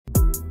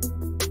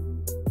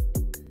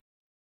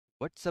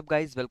What's up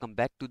guys, welcome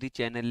back to the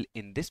channel.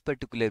 In this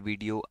particular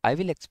video I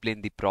will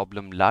explain the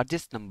problem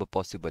largest number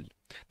possible.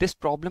 This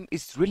problem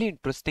is really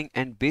interesting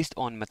and based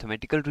on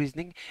mathematical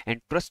reasoning,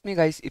 and trust me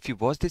guys, if you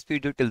watch this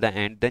video till the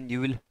end then you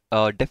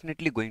will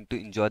definitely going to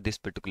enjoy this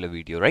particular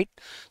video, right?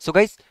 So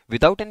guys,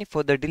 without any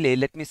further delay,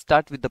 let me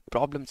start with the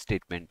problem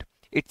statement.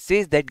 It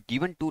says that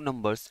given two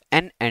numbers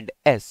n and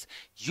s,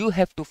 you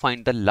have to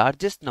find the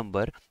largest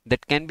number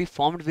that can be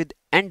formed with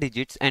n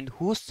digits and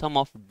whose sum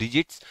of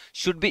digits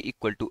should be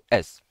equal to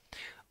s.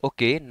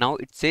 Okay, now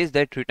it says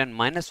that return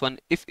 -1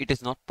 if it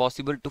is not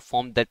possible to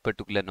form that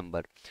particular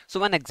number. So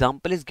one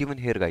example is given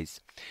here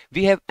guys.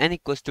 We have n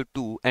equals to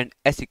 2 and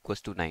s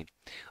equals to 9.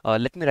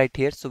 Let me write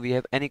here. So we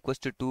have n equals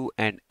to 2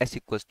 and s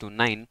equals to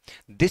 9.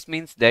 This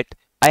means that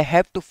I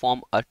have to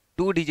form a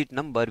two-digit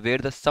number where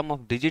the sum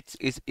of digits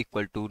is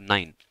equal to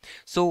 9.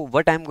 So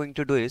what I'm going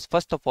to do is,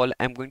 first of all,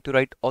 I'm going to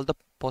write all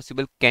the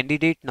possible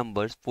candidate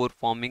numbers for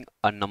forming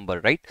a number,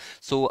 right?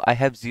 So I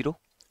have 0.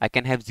 I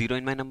can have 0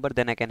 in my number,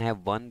 then I can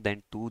have 1,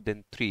 then 2,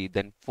 then 3,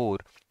 then 4,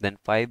 then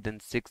 5,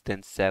 then 6,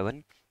 then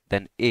 7,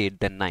 then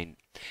 8, then 9.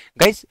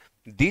 Guys,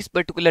 these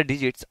particular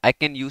digits I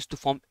can use to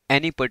form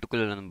any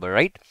particular number,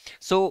 right?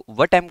 So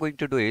what I'm going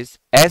to do is,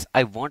 as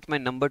I want my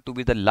number to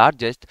be the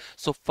largest,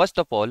 so first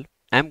of all,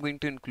 I'm going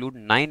to include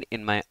 9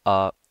 in my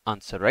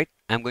answer, right?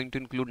 I'm going to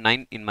include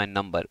 9 in my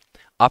number.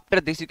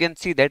 After this, you can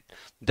see that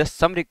the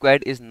sum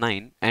required is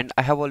 9 and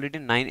I have already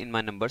 9 in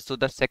my number. So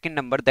the second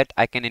number that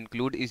I can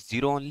include is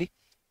 0 only,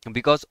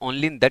 because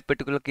only in that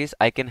particular case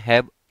I can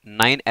have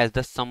 9 as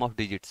the sum of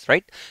digits,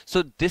 right?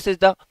 So this is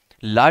the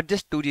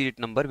largest two-digit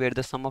number where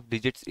the sum of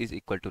digits is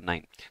equal to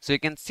 9. So you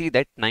can see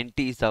that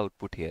 90 is the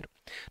output here.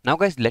 Now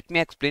guys, let me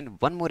explain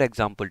one more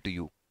example to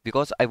you,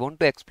 because I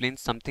want to explain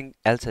something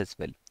else as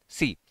well.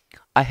 See,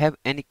 I have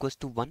n equals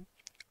to 1.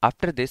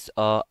 After this,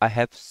 I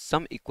have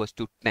sum equals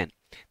to 10.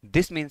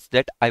 This means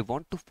that I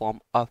want to form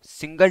a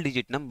single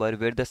digit number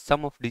where the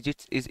sum of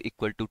digits is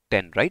equal to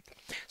 10, right?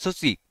 So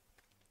see,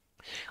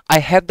 I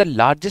have the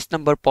largest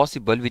number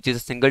possible, which is a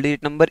single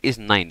digit number, is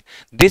 9.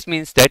 This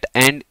means that,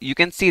 and you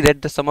can see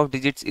that the sum of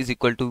digits is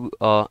equal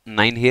to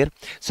 9 here.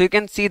 So you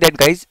can see that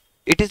guys,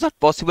 it is not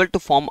possible to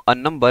form a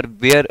number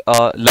where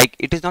like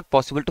it is not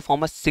possible to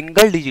form a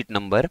single digit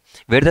number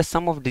where the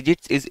sum of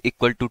digits is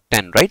equal to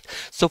 10, right?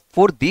 So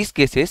for these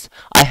cases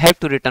I have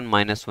to return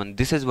 -1.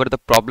 This is what the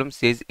problem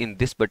says in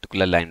this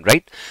particular line,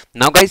 right?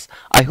 Now guys,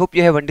 I hope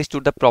you have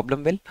understood the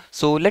problem well.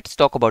 So let's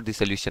talk about the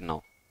solution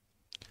now.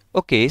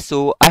 Okay,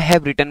 so I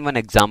have written one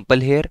example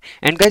here,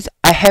 and guys,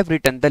 I have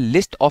written the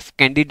list of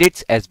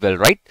candidates as well,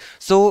 right?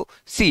 So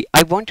see,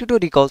 I want you to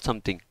recall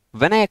something.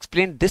 When I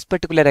explained this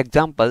particular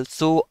example,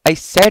 so I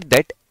said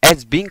that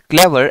as being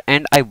clever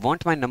and I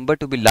want my number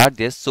to be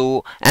largest,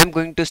 so I'm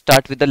going to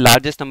start with the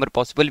largest number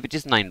possible, which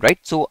is 9, right?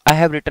 So I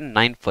have written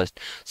 9 first.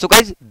 So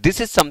guys, this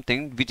is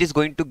something which is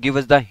going to give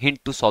us the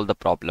hint to solve the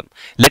problem.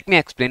 Let me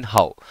explain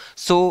how.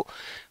 So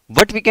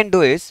what we can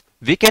do is,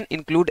 we can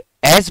include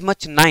as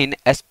much 9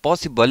 as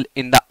possible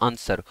in the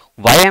answer.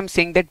 Why I'm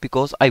saying that?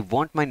 Because I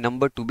want my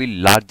number to be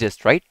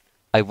largest, right?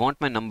 I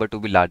want my number to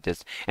be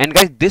largest. And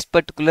guys, this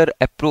particular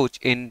approach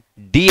in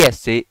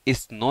DSA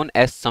is known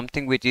as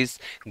something which is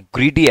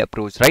greedy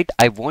approach, right?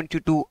 I want you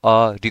to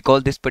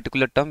recall this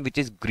particular term, which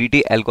is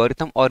greedy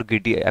algorithm or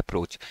greedy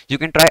approach. You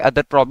can try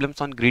other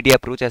problems on greedy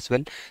approach as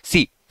well.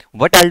 See,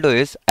 what I'll do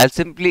is, I'll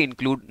simply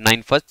include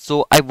 9 first.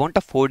 So I want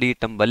a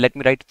 4-digit number. Let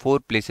me write 4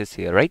 places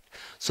here, right?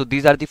 So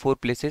these are the 4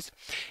 places.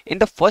 In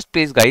the first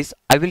place guys,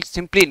 I will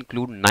simply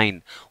include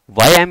 9.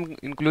 Why I'm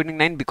including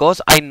 9? Because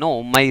I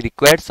know my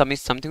required sum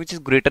is something which is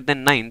greater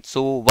than 9.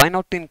 So why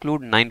not to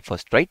include 9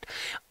 first, right?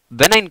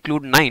 When I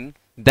include 9,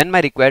 then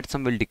my required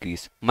sum will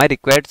decrease. My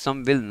required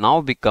sum will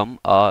now become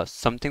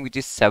something which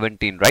is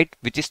 17, right?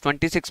 Which is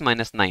 26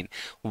 minus 9.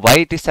 Why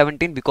it is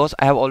 17? Because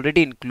I have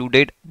already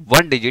included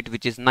one digit,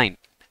 which is 9.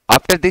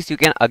 After this, you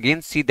can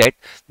again see that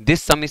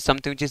this sum is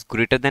something which is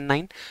greater than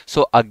 9.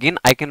 So again,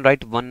 I can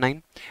write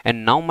 9,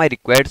 and now my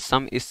required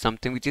sum is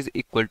something which is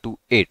equal to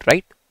 8,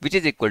 right? Which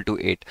is equal to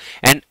 8.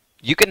 And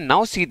you can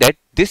now see that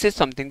this is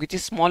something which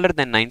is smaller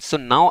than 9. So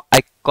now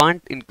I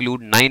can't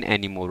include 9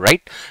 anymore,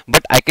 right?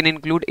 But I can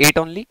include 8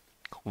 only.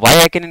 Why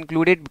I can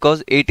include it?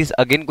 Because 8 is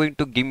again going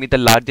to give me the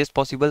largest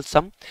possible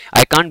sum.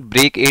 I can't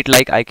break 8,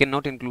 like I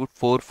cannot include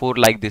 4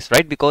 like this,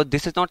 right? Because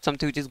this is not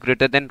something which is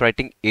greater than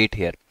writing 8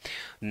 here.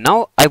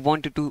 Now I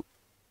want you to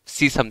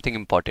see something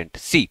important.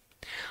 See,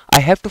 I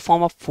have to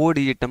form a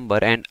 4-digit number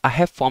and I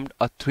have formed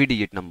a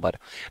 3-digit number.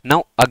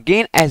 Now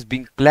again, as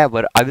being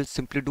clever, I will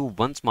simply do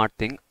one smart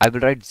thing. I will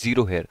write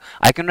 0 here.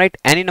 I can write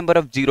any number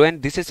of 0,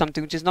 and this is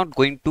something which is not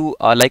going to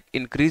like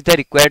increase the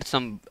required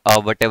sum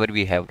whatever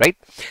we have, right?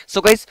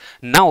 So guys,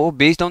 now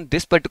based on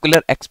this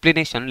particular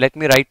explanation, let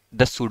me write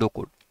the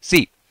pseudocode.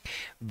 See,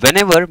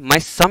 whenever my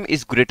sum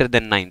is greater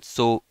than 9,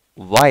 so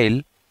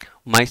while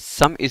my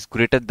sum is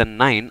greater than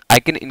 9, I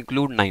can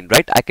include 9,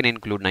 right? I can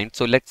include 9.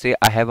 So let's say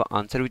I have an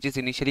answer which is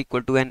initially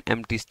equal to an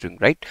empty string,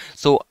 right?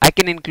 So I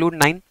can include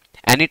 9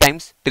 any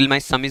times till my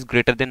sum is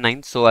greater than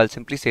 9. So I'll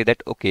simply say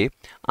that, okay,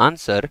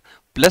 answer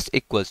plus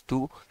equals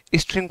to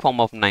string form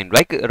of 9,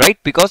 right?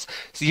 Because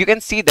so you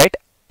can see that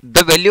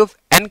the value of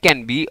n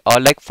can be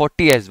like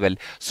 40 as well.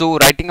 So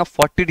writing a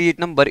 40 digit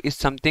number is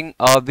something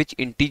which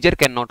integer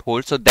cannot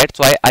hold. So that's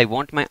why I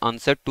want my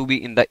answer to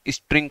be in the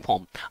string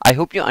form. I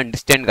hope you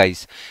understand,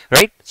 guys,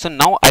 right? So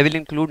now I will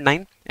include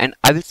 9 and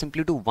I will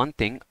simply do one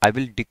thing. I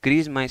will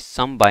decrease my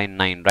sum by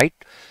 9, right?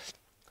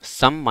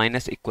 Sum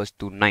minus equals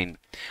to 9.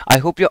 I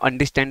hope you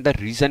understand the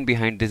reason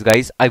behind this,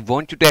 guys. I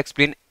want you to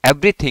explain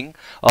everything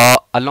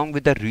along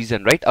with the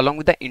reason, right? Along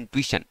with the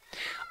intuition.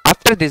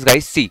 After this,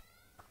 guys, see,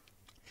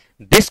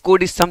 this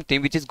code is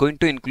something which is going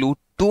to include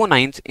two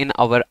nines in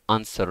our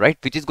answer, right?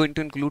 Which is going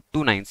to include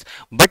two nines.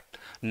 But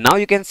now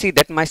you can see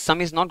that my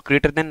sum is not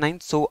greater than 9.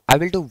 So I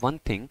will do one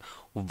thing.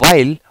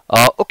 While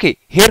okay,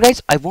 here,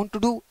 guys, I want to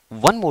do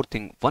one more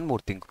thing.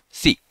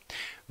 See,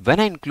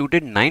 when I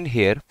included 9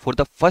 here for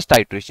the first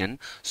iteration,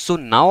 so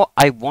now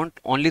I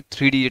want only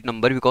 3-digit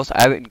number because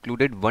I have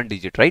included 1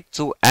 digit, right?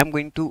 So I am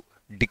going to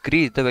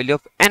decrease the value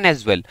of n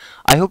as well.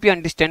 I hope you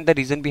understand the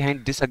reason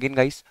behind this again,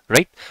 guys,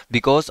 right?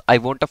 Because I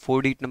want a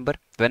 4-digit number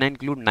when I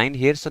include 9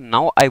 here, so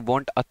now I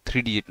want a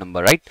 3-digit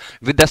number, right,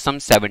 with the sum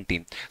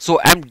 17. So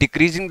I'm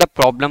decreasing the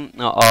problem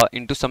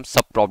into some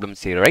sub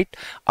problems here, right?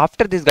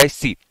 After this, guys,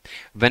 see,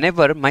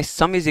 whenever my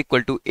sum is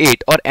equal to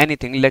 8 or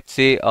anything, let's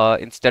say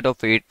instead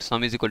of 8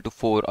 sum is equal to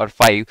 4 or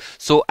 5,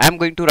 so I'm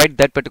going to write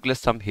that particular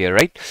sum here,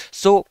 right?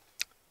 So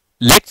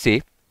let's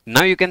say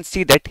now you can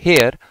see that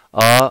here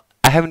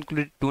I have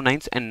included two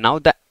nines and now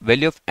the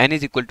value of n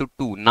is equal to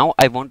 2. Now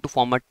I want to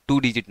form a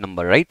 2-digit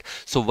number, right?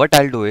 So what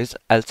I'll do is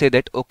I'll say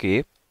that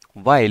okay,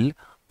 while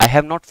I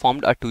have not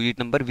formed a 2-digit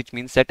number, which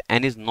means that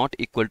n is not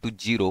equal to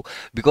 0,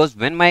 because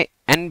when my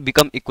n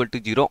become equal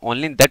to 0,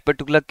 only in that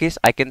particular case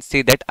I can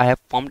say that I have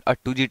formed a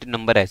 2-digit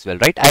number as well,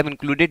 right? I have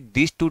included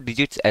these 2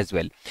 digits as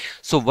well.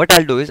 So what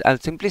I'll do is I'll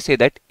simply say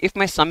that if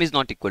my sum is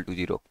not equal to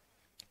 0,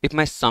 if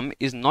my sum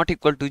is not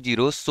equal to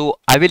 0, so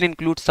I will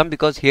include sum,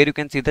 because here you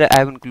can see that I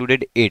have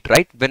included 8,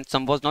 right, when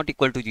sum was not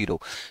equal to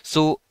 0.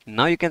 So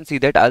now you can see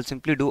that I'll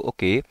simply do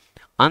okay,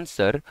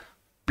 answer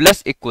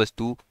plus equals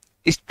to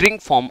string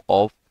form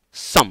of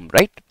sum,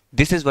 right?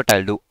 This is what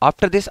I'll do.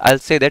 After this, I'll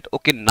say that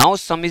okay, now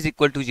sum is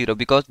equal to 0,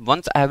 because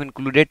once I have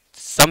included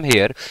sum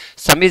here,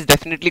 sum is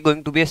definitely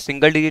going to be a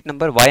single digit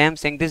number. Why I am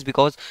saying this?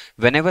 Because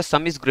whenever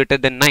sum is greater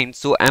than 9,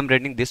 so I am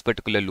running this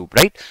particular loop,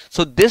 right?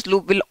 So this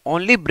loop will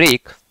only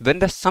break when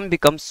the sum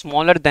becomes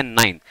smaller than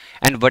 9,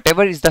 and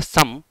whatever is the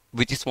sum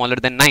which is smaller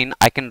than 9,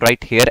 I can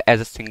write here as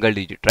a single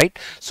digit, right?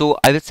 So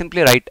I will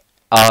simply write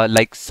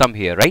like sum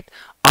here, right?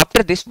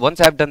 After this,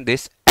 once I have done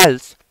this,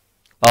 else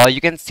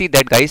you can see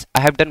that, guys, I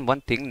have done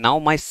one thing. Now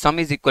my sum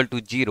is equal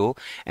to 0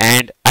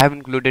 and I have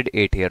included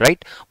 8 here,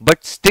 right?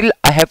 But still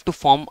I have to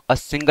form a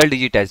single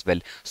digit as well.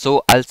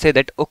 So I'll say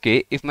that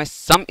okay, if my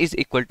sum is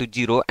equal to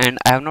 0 and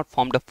I have not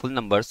formed a full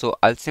number, so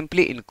I'll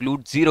simply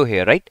include 0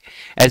 here, right?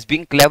 As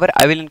being clever,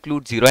 I will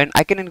include 0, and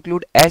I can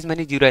include as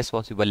many 0 as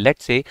possible.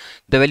 Let's say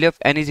the value of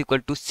n is equal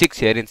to 6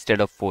 here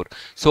instead of 4.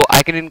 So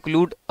I can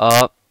include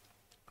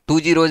 2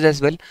 zeros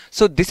as well.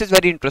 So this is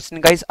very interesting,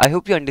 guys. I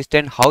hope you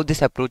understand how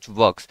this approach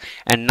works.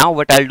 And now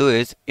what I'll do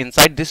is,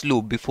 inside this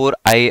loop, before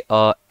I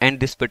end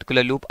this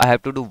particular loop, I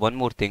have to do one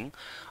more thing.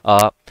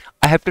 I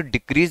have to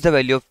decrease the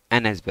value of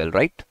n as well,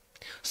 right?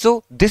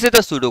 So this is the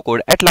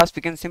pseudocode. At last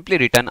we can simply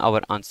return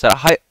our answer.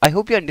 I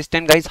hope you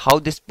understand, guys, how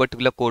this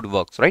particular code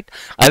works, right?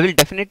 I will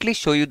definitely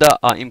show you the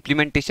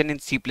implementation in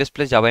C++,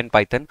 Java and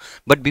Python.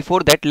 But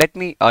before that, let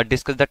me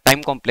discuss the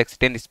time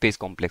complexity and space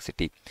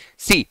complexity.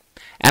 See,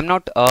 I'm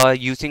not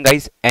using,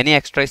 guys, any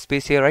extra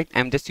space here, right?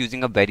 I'm just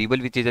using a variable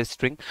which is a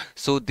string.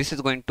 So this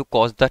is going to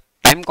cause the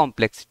time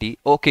complexity,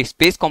 okay,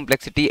 space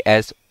complexity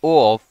as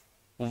O of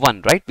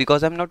 1, right?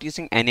 Because I'm not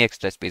using any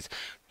extra space.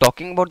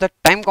 Talking about the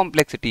time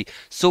complexity,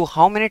 so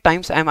how many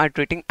times am I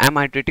iterating? I'm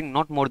iterating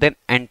not more than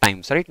n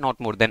times, right? Not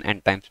more than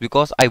n times,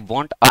 because I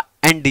want a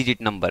n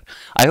digit number.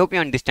 I hope you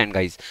understand,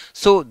 guys.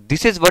 So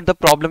this is what the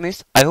problem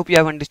is. I hope you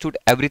have understood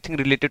everything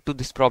related to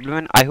this problem,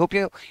 and I hope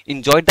you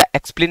enjoyed the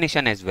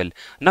explanation as well.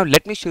 Now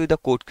let me show you the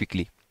code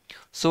quickly.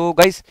 So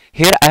guys,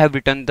 here I have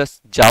written the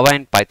Java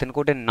and Python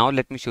code, and now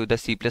let me show you the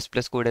C++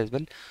 code as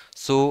well.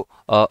 So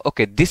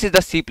okay, this is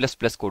the C++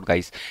 code,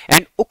 guys.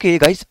 And okay,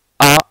 guys,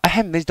 I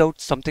have missed out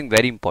something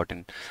very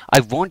important. I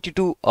want you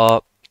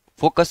to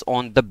focus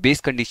on the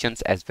base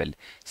conditions as well.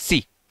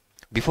 See,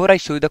 before I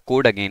show you the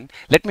code again,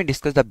 let me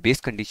discuss the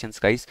base conditions,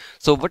 guys.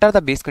 So what are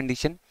the base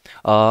condition?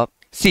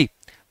 See,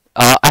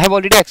 I have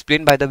already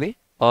explained, by the way,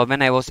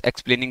 when I was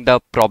explaining the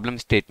problem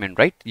statement,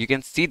 right? You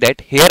can see that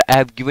here I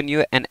have given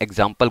you an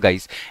example,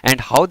 guys, and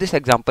how this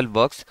example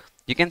works.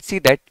 You can see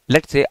that,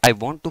 let's say I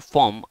want to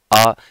form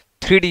a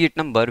 3-digit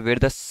number where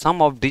the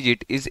sum of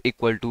digit is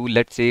equal to,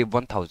 let's say,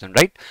 1000,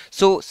 right?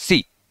 So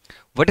see,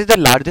 what is the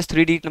largest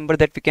 3-digit number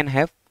that we can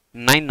have?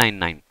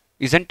 999,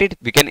 isn't it?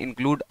 We can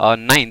include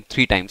 9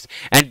 3 times,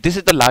 and this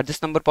is the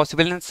largest number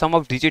possible, and sum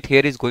of digit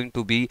here is going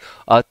to be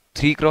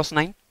 3 cross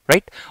 9,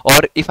 right? Or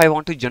if I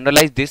want to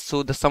generalize this,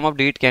 so the sum of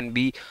digit can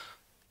be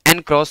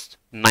n cross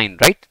 9,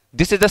 right?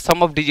 This is the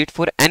sum of digit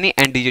for any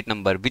n digit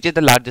number, which is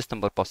the largest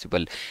number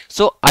possible.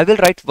 So I will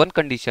write one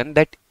condition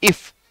that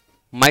if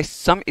my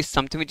sum is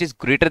something which is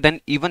greater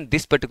than even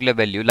this particular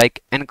value,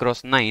 like n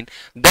cross 9,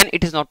 then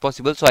it is not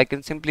possible. So I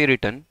can simply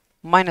return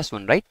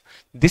 -1, right?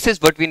 This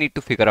is what we need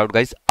to figure out,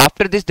 guys.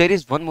 After this, there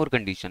is one more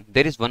condition.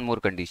 There is one more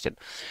condition.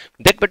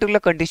 That particular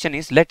condition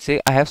is, let's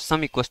say I have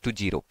sum equals to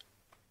 0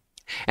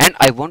 and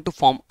I want to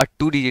form a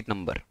 2-digit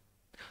number.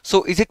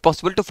 So is it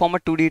possible to form a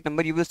 2-digit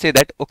number? You will say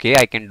that, okay,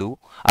 I can do,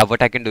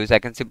 what I can do is I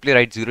can simply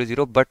write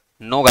 00, but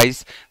no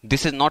guys,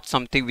 this is not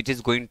something which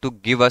is going to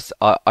give us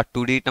a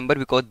 2-digit number,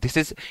 because this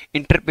is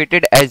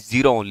interpreted as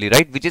 0 only,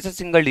 right? Which is a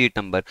single digit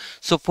number.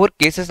 So for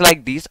cases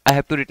like these, I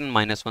have to return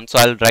 -1. So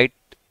I'll write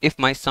if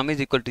my sum is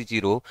equal to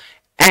 0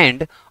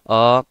 and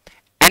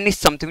n is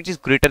something which is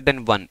greater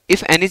than 1.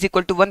 If n is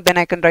equal to 1, then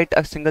I can write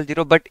a single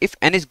 0, but if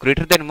n is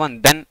greater than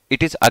 1, then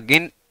it is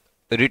again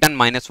return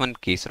 -1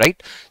 case,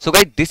 right? So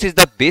guys, this is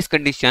the base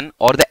condition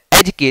or the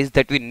edge case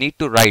that we need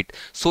to write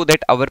so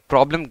that our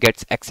problem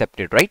gets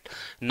accepted, right?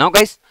 Now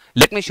guys,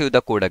 let me show you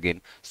the code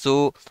again.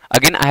 So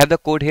again, I have the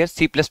code here.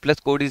 C++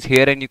 code is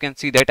here, and you can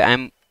see that I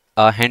am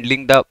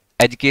handling the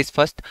edge case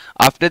first.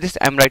 After this,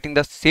 I am writing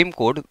the same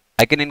code.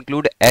 I can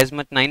include as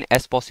much 9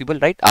 as possible,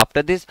 right?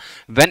 After this,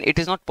 when it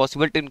is not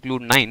possible to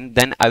include 9,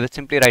 then I will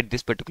simply write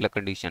this particular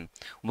condition.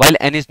 While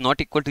n is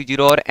not equal to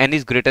 0 or n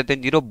is greater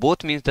than 0,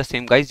 both means the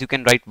same, guys. You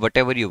can write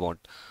whatever you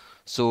want.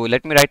 So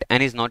let me write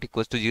n is not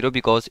equals to 0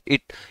 because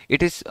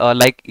it is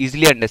like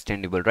easily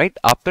understandable, right?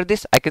 After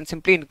this, I can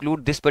simply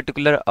include this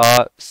particular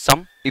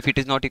sum if it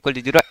is not equal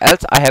to 0,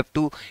 else I have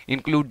to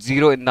include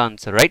 0 in the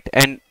answer, right?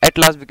 And at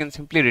last we can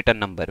simply return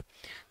number.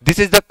 This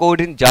is the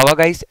code in Java,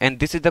 guys, and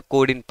this is the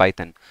code in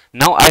Python.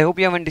 Now I hope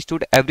you have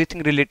understood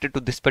everything related to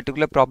this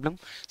particular problem.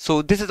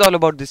 So this is all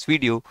about this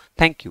video.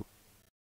 Thank you.